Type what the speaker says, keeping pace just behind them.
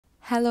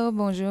Hello,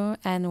 bonjour,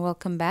 and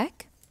welcome back.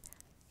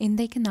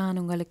 இன்றைக்கு நான்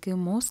உங்களுக்கு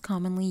most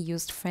commonly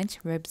used French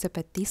verbs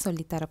பற்றி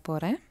சொல்லித்தரப்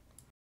போகிறேன்.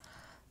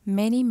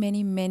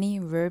 many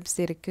verbs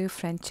இருக்கு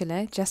ஃப்ரெஞ்சில்,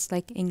 just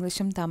like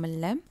இங்கிலீஷும்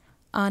தமிழில்.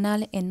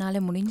 ஆனால்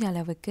என்னால் முடிஞ்ச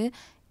அளவுக்கு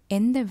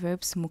எந்த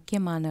verbs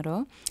முக்கியமானரோ,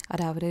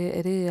 அதாவது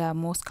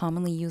most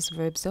commonly used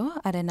verbsோ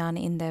அதை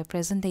நான் இந்த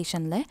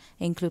ப்ரெசன்டேஷனில்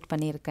இன்க்ளூட்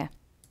பண்ணியிருக்கேன்.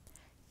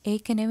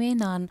 ஏற்கனவே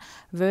நான்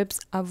verbs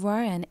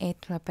avoir and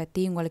être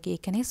பற்றி உங்களுக்கு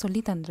ஏற்கனவே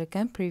சொல்லி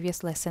தந்திருக்கேன்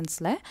ப்ரீவியஸ்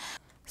லெசன்ஸில்.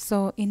 ஸோ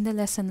இந்த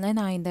லெசனில்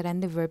நான் இந்த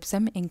ரெண்டு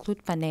verbsம்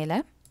இன்க்ளூட் பண்ணல.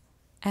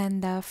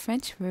 அண்ட்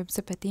ஃப்ரெஞ்ச்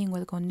verbsை பற்றி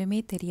உங்களுக்கு ஒன்றுமே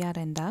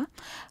தெரியாதுண்டா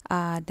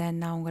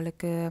தென் நான்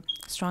உங்களுக்கு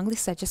ஸ்ட்ராங்லி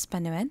சஜஸ்ட்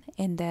பண்ணுவேன்.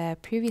 இந்த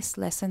ப்ரீவியஸ்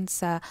லெசன்ஸ்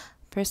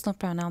personal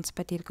pronouns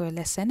பற்றி இருக்கிற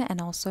lesson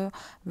and also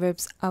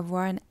verbs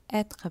avoir and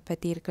être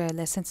பற்றி இருக்கிற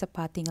லெசன்ஸை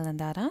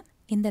பார்த்தீங்கன்னா தான்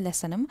இந்த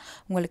லெசனும்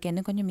உங்களுக்கு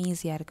இன்னும் கொஞ்சம்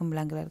ஈஸியாக இருக்கும்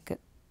விளங்குறதுக்கு.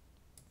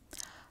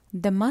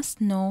 The must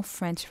know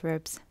French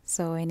verbs.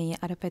 So இனி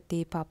அதை பற்றி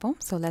பார்ப்போம்.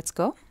 So let's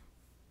go.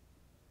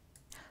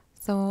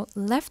 So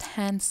left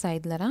hand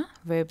சைடில் தான்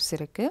verbs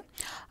இருக்குது.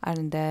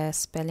 அந்த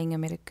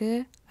ஸ்பெல்லிங்கும்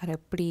இருக்குது, அதை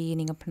எப்படி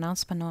நீங்கள்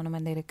ப்ரொனவுன்ஸ் பண்ணணும்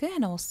வந்து இருக்குது.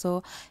 And also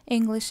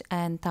English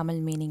and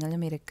Tamil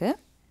மீனிங்களும் இருக்குது.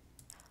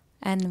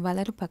 அண்ட்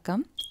வலது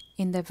பக்கம்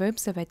இந்த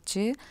verbsை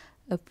வச்சு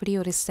எப்படி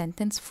ஒரு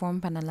சென்டென்ஸ்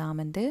ஃபார்ம்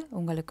பண்ணலாம்னு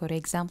உங்களுக்கு ஒரு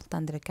எக்ஸாம்பிள்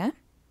தந்திருக்கேன்.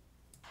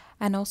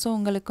 அண்ட் ஆல்சோ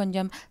உங்களுக்கு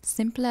கொஞ்சம்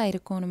சிம்பிளாக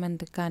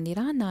இருக்கணுமென்றதுக்காண்டி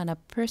தான் நான்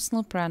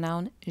பர்சனல்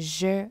ப்ரொனவுன்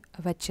je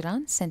வச்சு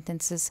தான்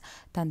சென்டென்சஸ்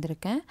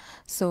தந்திருக்கேன்.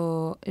 ஸோ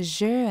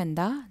je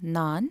என்றால்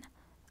நான்,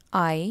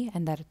 ஐ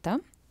என்ற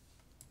அர்த்தம்.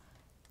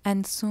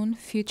 அண்ட் சூன்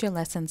ஃப்யூச்சர்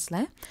லெசன்ஸில்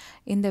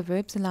இந்த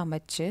verbs எல்லாம்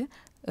வச்சு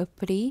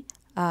எப்படி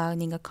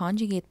நீங்கள்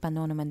கான்ஜுகேட்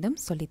பண்ணணுமென்றும்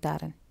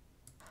சொல்லித்தரேன்.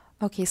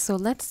 Okay, so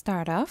let's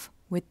start off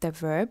with the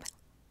verb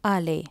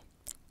aller.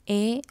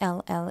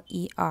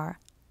 aller.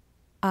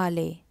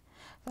 aller.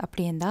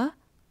 அப்படி இருந்தால்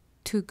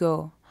to go.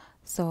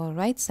 So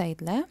right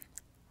sideல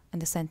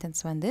அந்த sentence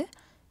வந்து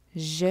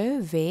je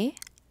vais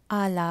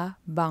à la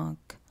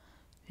banque.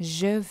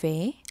 Je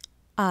vais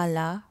à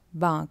la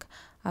banque.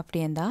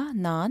 அப்படியேண்டா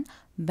நான்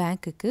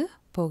பேங்க்குக்கு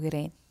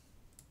போகிறேன்.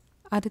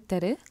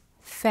 அடுத்தது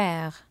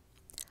faire.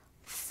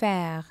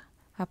 faire.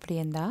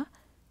 அப்படியேண்டா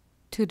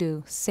to do,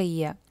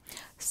 செய்ய.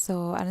 So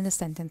அந்த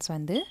sentence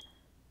வந்து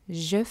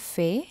je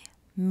fais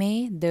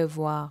mes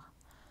devoirs.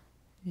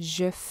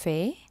 Je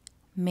fais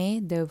mes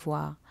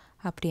devoirs.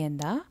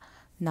 அப்படியேண்டா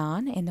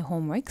நான் இந்த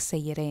ஹோம்ஒர்க்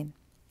செய்கிறேன்.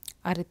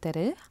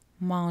 அடுத்தது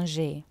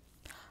manger.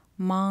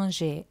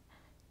 manger,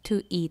 to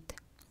eat.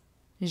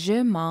 Je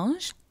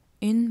mange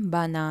une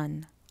banane.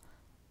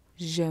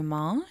 Je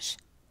mange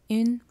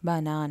une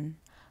banane.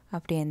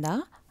 அப்படியேண்டா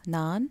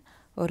நான்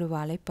ஒரு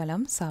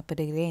வாழைப்பழம்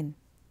சாப்பிடுகிறேன்.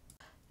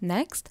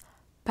 Next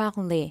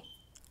parler.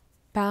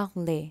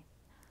 parler.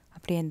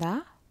 அப்படியேண்டா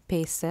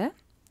பேச,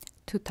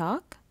 to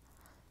talk.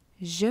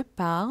 Je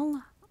parle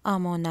à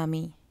mon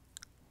ami.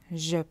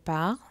 Je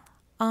parle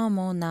à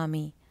mon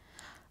ami.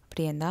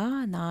 அப்படியேண்டா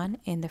நான்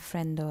இந்த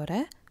ஃப்ரெண்டோட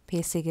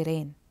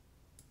பேசுகிறேன்.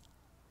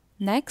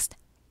 Next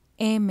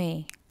aimer.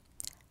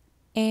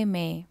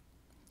 aimer.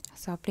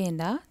 So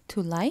அப்படியேண்டா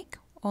to like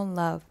or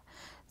love.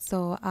 So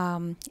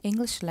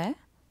இங்கிலீஷில்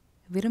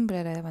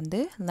விரும்புகிறத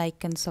வந்து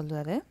லைக்குன்னு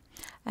சொல்கிறாரு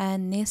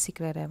அண்ட்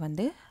நேசிக்கிறத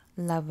வந்து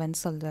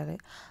லவ்ன்னு சொல்கிறாரு.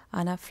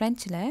 ஆனால்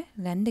ஃப்ரெஞ்சில்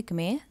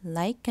ரெண்டுக்குமே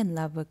லைக் அண்ட்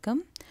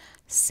லவ்வுக்கும்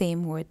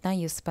சேம் வேர்ட்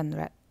தான் யூஸ்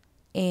பண்ணுறார்,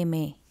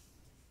 aimer.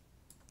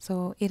 So,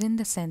 in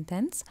the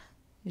sentence,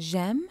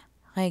 j'aime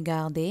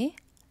regarder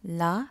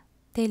la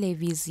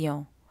télévision.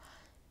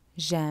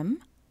 J'aime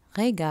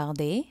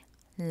regarder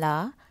la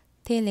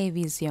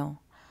télévision.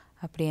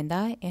 அப்படியேண்டா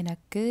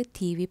எனக்கு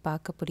டிவி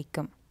பார்க்க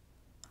பிடிக்கும்.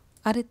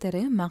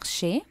 அடுத்தது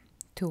marcher,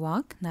 to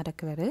walk,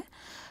 நடக்கிறது.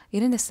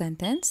 In the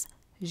sentence,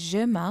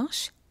 je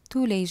marche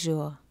tous les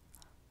jours.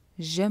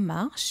 Je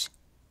marche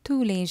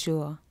tous les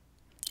jours.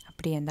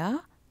 அப்படியேண்டா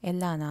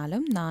எல்லா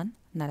நாளும் நான்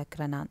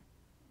நடக்கிறேன் நான்.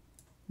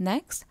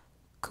 Next,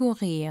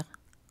 courir.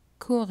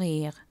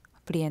 courir.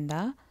 அப்படியேண்டா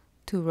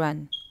to run.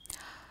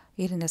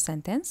 In the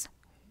sentence,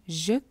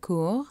 je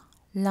cours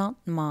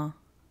lentement.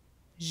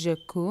 Je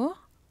cours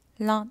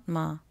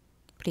lentement.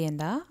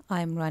 அப்படியேண்டா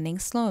I'm running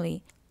slowly.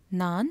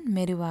 நான்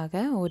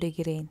மெதுவாக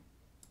ஓடுகிறேன்.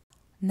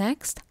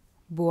 Next,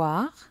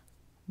 boire.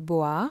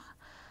 boire.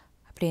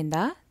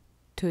 அப்படியேண்டா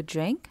to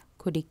drink,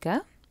 குடிக்க.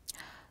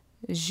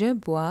 Je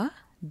bois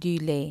du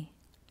lait.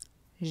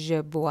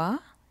 Je bois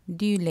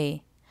du lait.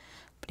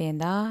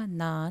 அப்படியேண்டா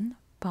நான்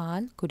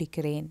பால்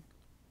குடிக்கிறேன்.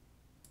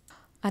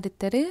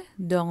 அடுத்தது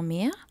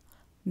dormir.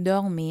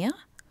 dormir,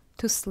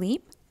 to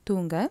sleep,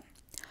 தூங்க.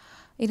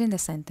 In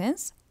the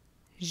sentence,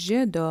 je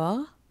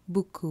dors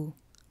beaucoup.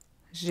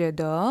 je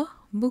dors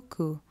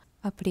beaucoup.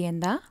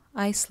 அப்படியேண்டா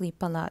I sleep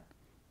a lot.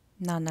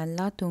 நான்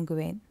நல்லா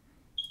தூங்குவேன்.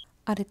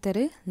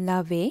 அடுத்தது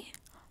laver.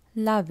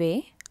 laver.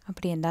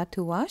 அப்படியேண்டா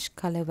to wash,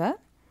 கழுவ.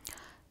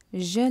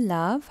 Je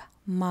lave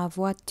ma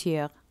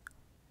voiture.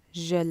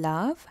 Je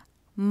lave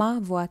ma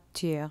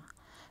voiture.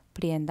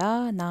 அப்படியேண்டா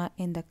நான்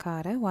இந்த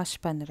காரை வாஷ்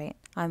பண்ணுறேன்.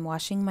 I'm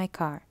washing my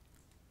car.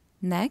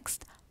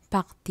 Next,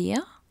 partir.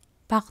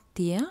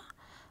 partir.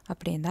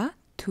 அப்படியேண்டா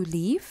to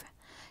leave.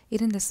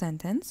 In the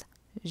sentence,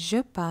 Je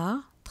pars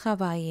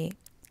travailler.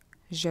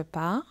 Je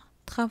pars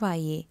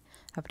travailler.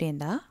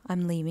 அப்படின்னா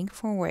I'm leaving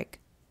for work.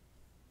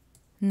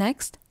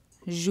 Next,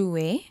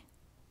 jouer.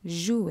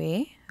 Jouer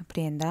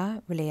அப்படின்னா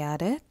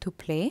விளையாட to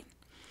play.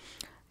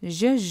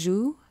 Je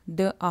joue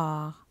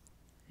dehors.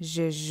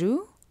 Je joue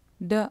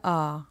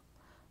dehors.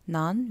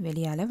 நான்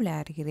வெளியால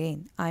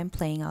விளையாடுகிறேன். I'm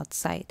playing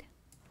outside.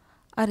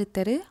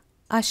 அடுத்தது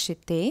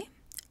acheter.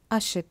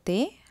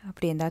 Acheter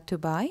அப்படின்னா to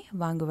buy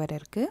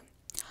வாங்குவதற்கு.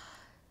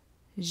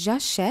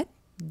 J'achète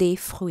des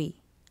fruits.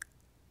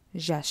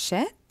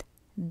 J'achète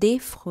des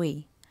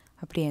fruits.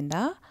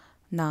 அப்படின்னா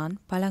நான்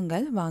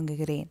பழங்கள்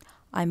வாங்குகிறேன்.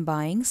 I'm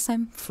buying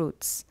some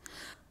fruits.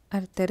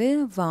 அடுத்தது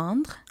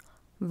vendre.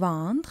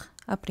 Vendre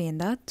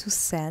அப்படின்னா to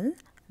sell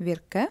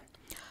விற்க.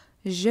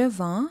 Je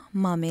vends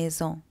ma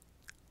maison.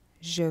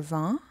 Je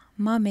vends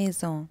ma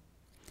maison.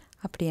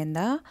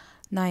 அப்படின்னா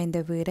நான் இந்த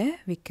வீடை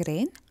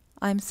விற்கிறேன்.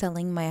 I'm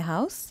selling my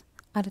house.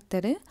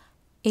 அடுத்தது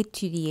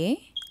étudier.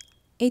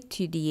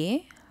 Étudier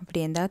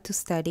அப்படின்னா to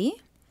study.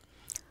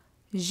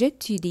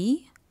 J'étudie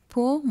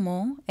pour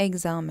mon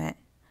examen.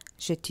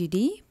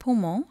 J'étudie pour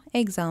mon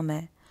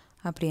examen.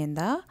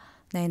 அப்படின்னா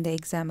நான் இந்த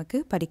எக்ஸாமுக்கு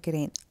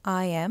படிக்கிறேன்.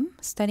 I am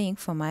studying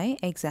for my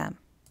exam.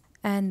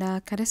 And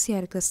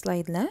கடைசியாக இருக்கிற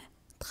ஸ்லைடில்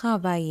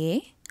travailler.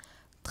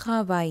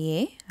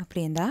 Travailler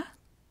அப்படின்னா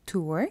to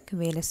work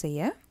வேலை செய்ய.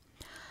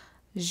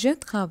 Je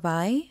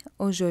travaille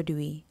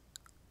aujourd'hui.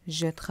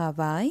 Je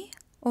travaille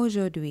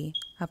aujourd'hui.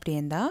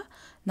 அப்படின்னா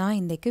நான்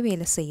இன்றைக்கு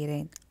வேலை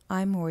செய்கிறேன்.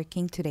 I'm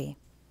working today.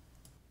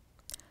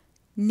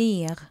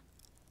 Lire.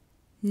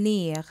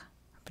 Lire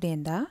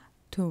அப்படின்னா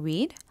to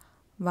read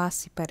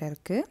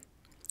வாசிப்பதற்கு.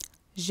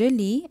 Je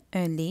lis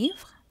un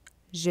livre.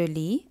 Je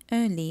lis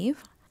un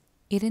livre.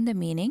 இருந்த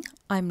meaning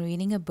I'm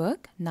reading a book.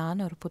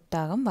 நான் ஒரு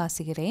புத்தகம்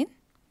வாசிக்கிறேன்.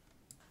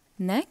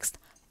 Next,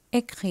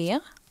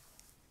 écrire.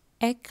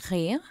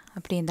 Écrire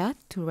அப்படின்னா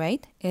to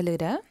write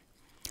எழுத.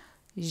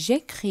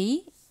 J'écris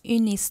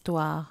une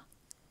histoire.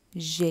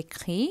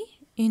 J'écris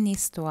une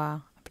histoire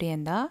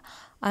அப்படின்னா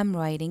I'm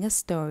writing a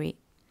story.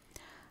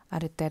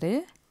 அடுத்தது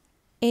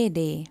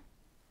aider.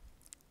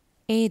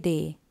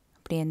 Aider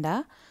அப்படின்னா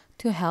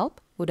to help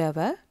உதவ.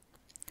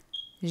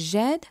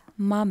 J'aide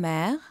ma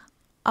mère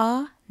à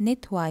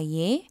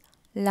nettoyer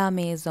la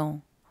maison.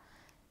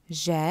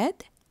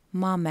 J'aide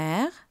ma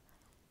mère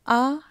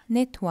à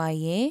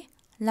nettoyer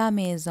la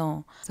maison.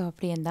 So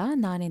அப்படின்னா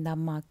நான் இந்த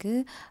அம்மாவுக்கு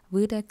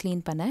வீடை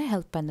க்ளீன் பண்ண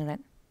ஹெல்ப்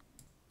பண்ணுறேன்.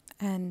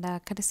 அண்ட்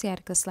கடைசியாக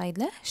இருக்க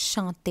ஸ்லைடில்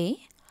chanter.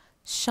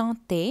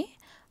 Chanter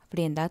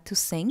அப்படின்னா to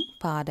sing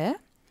பாட.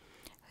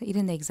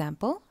 இருந்த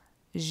example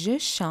Je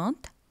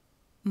chante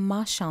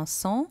ma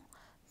chanson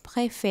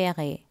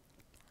préférée.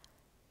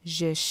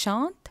 Je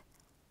chante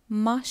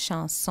ma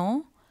chanson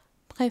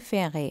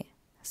préférée.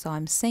 So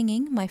I'm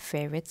singing my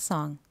favorite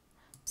song.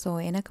 So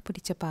எனக்கு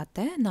பிடிச்ச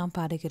பாட்டை நான்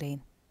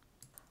பாடுகிறேன்.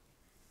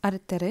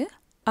 அடுத்தது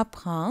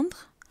apprendre.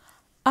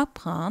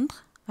 Apprendre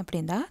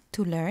அப்படின்னா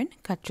to learn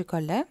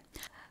கற்றுக்கொள்ள.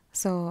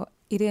 ஸோ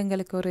இது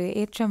எங்களுக்கு ஒரு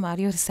ஏற்ற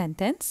மாதிரி ஒரு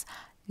sentence.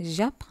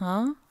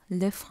 J'apprends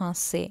le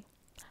français.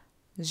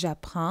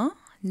 J'apprends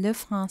le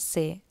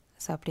français.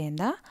 So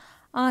அப்படின்னா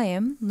I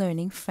am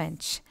learning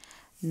French.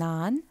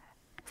 நான்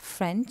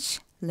French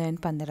learn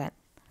பண்ணுறேன்.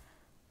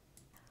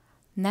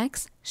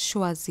 Next,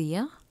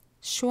 choisir.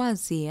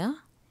 Choisir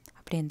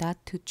அப்படின்னா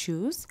to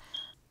choose.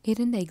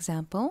 இருந்த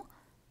example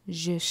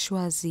Je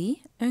choisis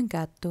un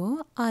gâteau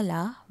à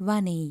la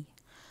vanille.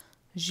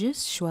 Je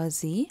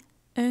choisis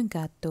un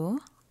gâteau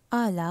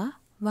à la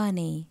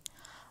vanille.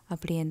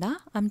 அப்படின்னா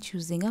I'm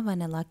choosing a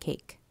vanilla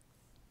cake.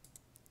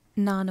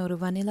 நான் ஒரு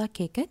vanilla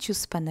cake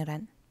choose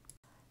பண்ணுறேன்.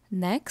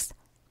 Next,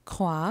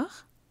 croire.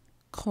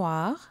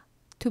 Croire,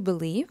 to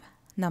believe,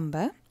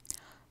 number.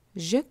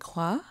 Je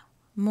crois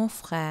mon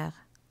frère.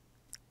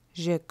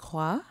 Je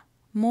crois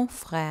mon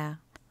frère.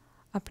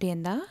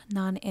 அப்படின்னா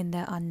நான் இந்த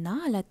அண்ணா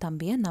அல்ல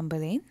தம்பியை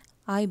நம்புகிறேன்.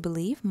 I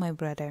believe my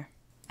brother.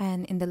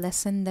 And in the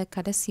lesson the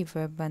கடைசி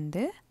verb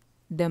வந்து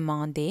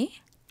demander.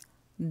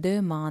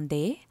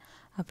 Demander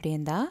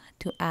அப்படின்னா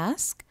to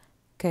ask,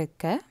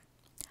 கேட்க.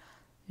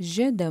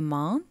 Je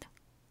demande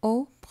au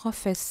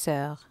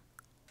professeur.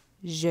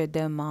 Je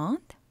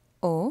demande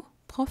au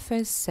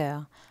professeur.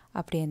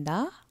 அப்படின்னா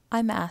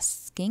I'm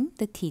asking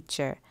the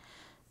teacher.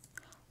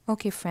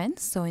 Okay friends,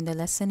 so in the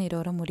lesson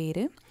இதோட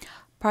முடியுது.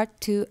 Part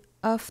 2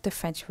 of the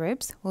French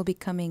verbs will be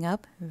coming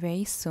up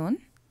very soon.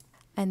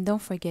 And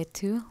don't forget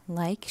to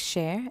like,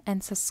 share and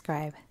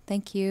subscribe.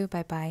 Thank you.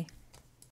 Bye bye.